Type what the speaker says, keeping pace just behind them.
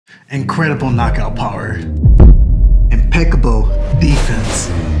Incredible knockout power, impeccable defense,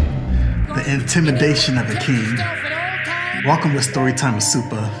 the intimidation of a king. Welcome to Storytime with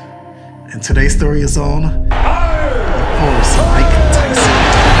SUPA, and today's story is on the force of Mike Tyson.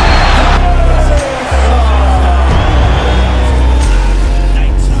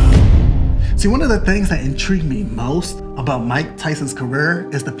 See, one of the things that intrigued me most about Mike Tyson's career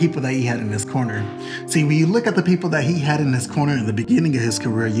is the people that he had in his corner. See, when you look at the people that he had in his corner in the beginning of his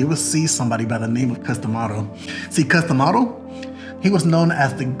career, you will see somebody by the name of Cus D'amato. See, Cus D'amato, he was known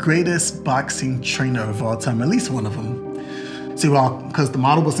as the greatest boxing trainer of all time, at least one of them. See, while Cus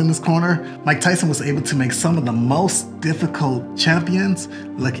D'amato was in his corner, Mike Tyson was able to make some of the most difficult champions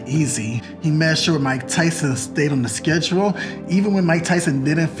look easy. He made sure Mike Tyson stayed on the schedule. Even when Mike Tyson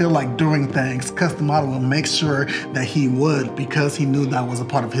didn't feel like doing things, Cus D'amato would make sure that he would, because he knew that was a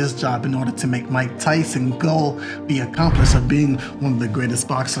part of his job in order to make Mike Tyson's goal be accomplished of being one of the greatest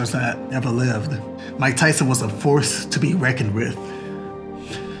boxers that ever lived. Mike Tyson was a force to be reckoned with.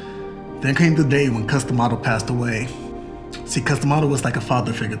 Then came the day when Cus D'amato passed away. See, Cus D'amato was like a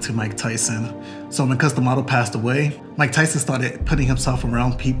father figure to Mike Tyson. So when Cus D'amato passed away, Mike Tyson started putting himself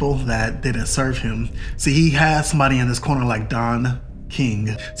around people that didn't serve him. See, he had somebody in his corner like Don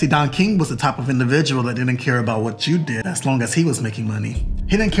King. See, Don King was the type of individual that didn't care about what you did as long as he was making money.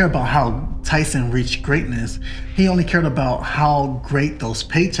 He didn't care about how Tyson reached greatness. He only cared about how great those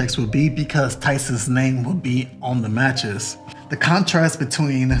paychecks would be because Tyson's name would be on the matches. The contrast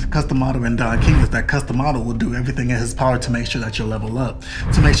between Cus D'amato and Don King is that Cus D'amato will do everything in his power to make sure that you level up,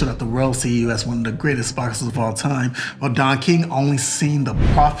 to make sure that the world see you as one of the greatest boxers of all time, while Don King only seen the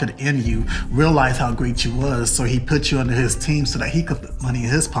profit in you, realized how great you was, so he put you under his team so that he could put money in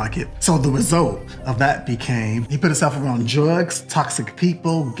his pocket. So the result of that became, he put himself around drugs, toxic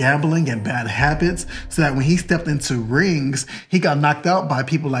people, gambling, and bad habits, so that when he stepped into rings, he got knocked out by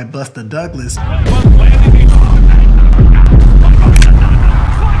people like Buster Douglas.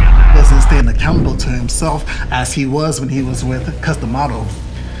 Wasn't staying accountable to himself as he was when he was with Cus D'amato.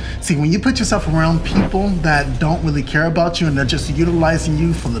 See, when you put yourself around people that don't really care about you and they're just utilizing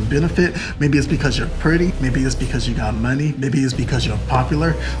you for the benefit, maybe it's because you're pretty, maybe it's because you got money, maybe it's because you're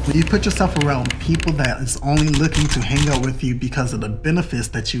popular. When you put yourself around people that is only looking to hang out with you because of the benefits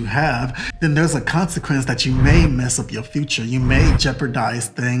that you have, then there's a consequence that you may mess up your future. You may jeopardize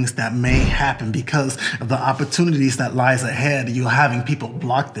things that may happen because of the opportunities that lies ahead. You're having people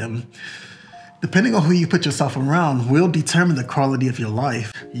block them. Depending on who you put yourself around will determine the quality of your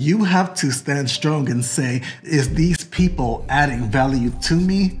life. You have to stand strong and say, is these people adding value to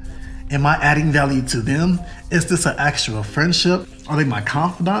me? Am I adding value to them? Is this an actual friendship? Are they my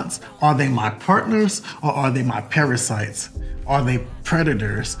confidants? Are they my partners? Or are they my parasites? Are they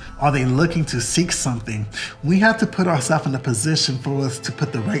predators? Are they looking to seek something? We have to put ourselves in a position for us to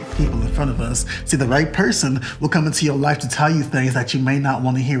put the right people in front of us. See, the right person will come into your life to tell you things that you may not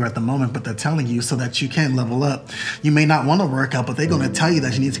want to hear at the moment, but they're telling you so that you can level up. You may not want to work out, but they're going to tell you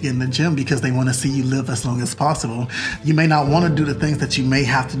that you need to get in the gym because they want to see you live as long as possible. You may not want to do the things that you may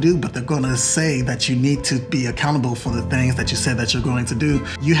have to do, but they're going to say that you need to be accountable for the things that you said that you're going to do.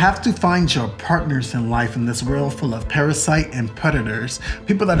 You have to find your partners in life in this world full of parasite and predators.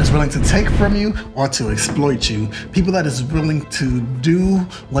 People that is willing to take from you or to exploit you. People that is willing to do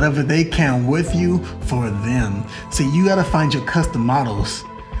whatever they can with you for them. See, you gotta find your Cus D'amatos.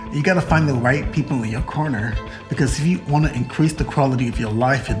 You gotta find the right people in your corner, because if you want to increase the quality of your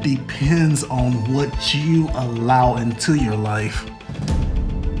life, it depends on what you allow into your life.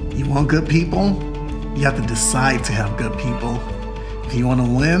 You want good people? You have to decide to have good people. If you want to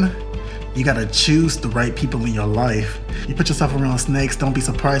win, you gotta choose the right people in your life. You put yourself around snakes, don't be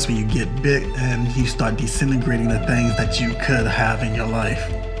surprised when you get bit and you start disintegrating the things that you could have in your life.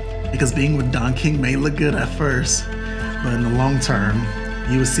 Because being with Don King may look good at first, but in the long term,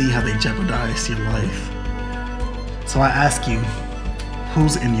 you will see how they jeopardize your life. So I ask you,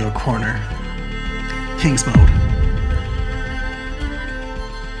 who's in your corner? King's mode.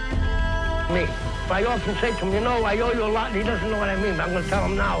 Me. I often say to him, you know, I owe you a lot, and he doesn't know what I mean, but I'm going to tell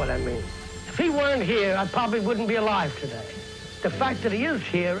him now what I mean. If he weren't here, I probably wouldn't be alive today. The fact that he is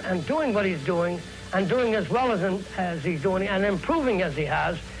here and doing what he's doing, and doing as well as he's doing, and improving as he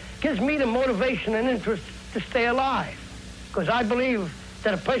has, gives me the motivation and interest to stay alive. Because I believe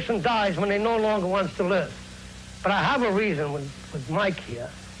that a person dies when they no longer wants to live. But I have a reason with Mike here,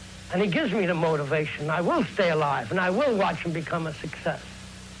 and he gives me the motivation. I will stay alive, and I will watch him become a success.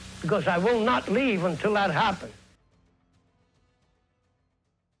 Because I will not leave until that happens.